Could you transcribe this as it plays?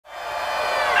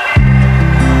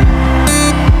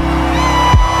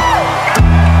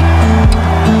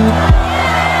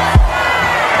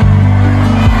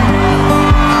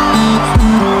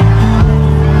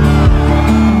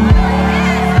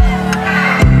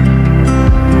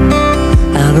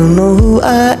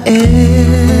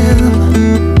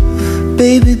am.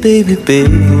 Baby, baby,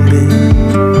 baby,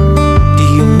 do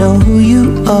you know who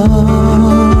you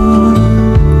are?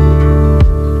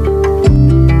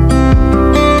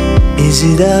 Is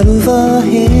it out of our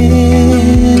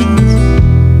hands?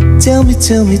 Tell me,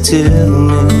 tell me, tell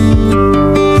me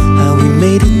how we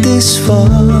made it this far.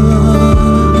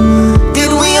 Did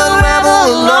we unravel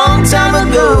a long time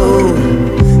ago?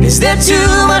 Is there too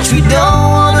much we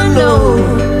don't wanna know?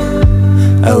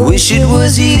 I wish it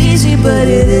was easy, but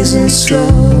it isn't so.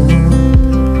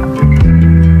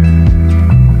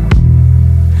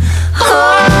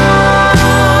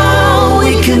 Oh,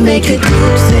 we can make a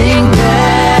good thing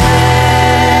bad.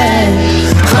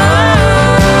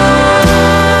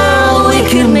 Oh, we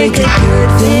can make a good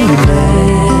thing bad.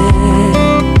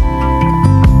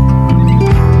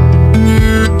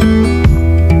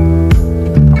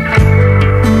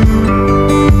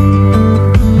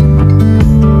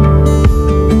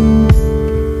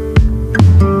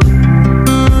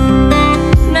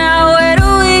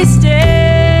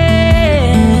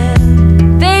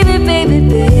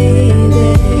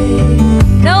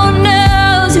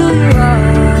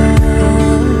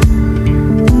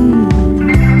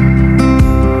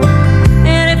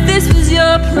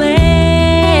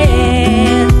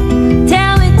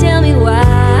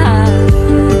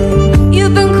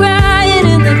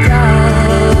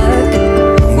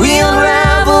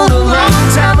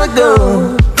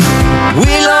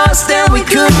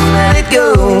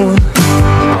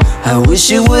 I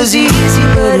wish it was easy,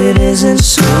 but it isn't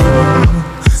so.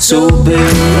 So baby,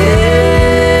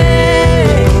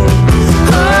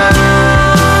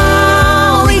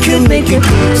 oh, we could make a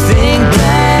good thing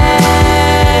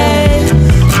bad.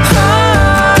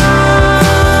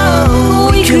 Oh,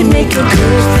 we could make a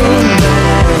good thing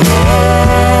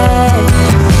bad.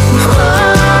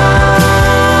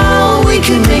 Oh, we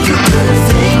could make a good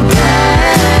thing bad.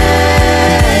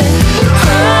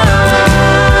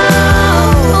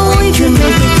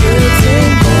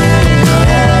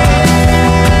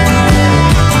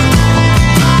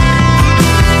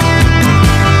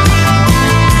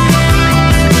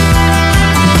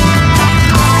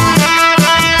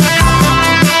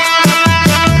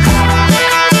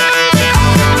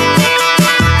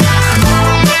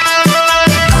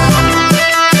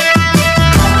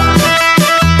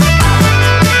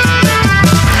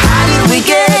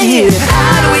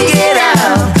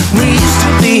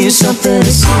 Something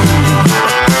to see. Oh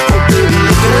baby,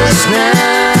 look at us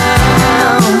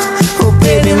now. Oh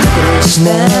baby, look at us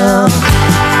now.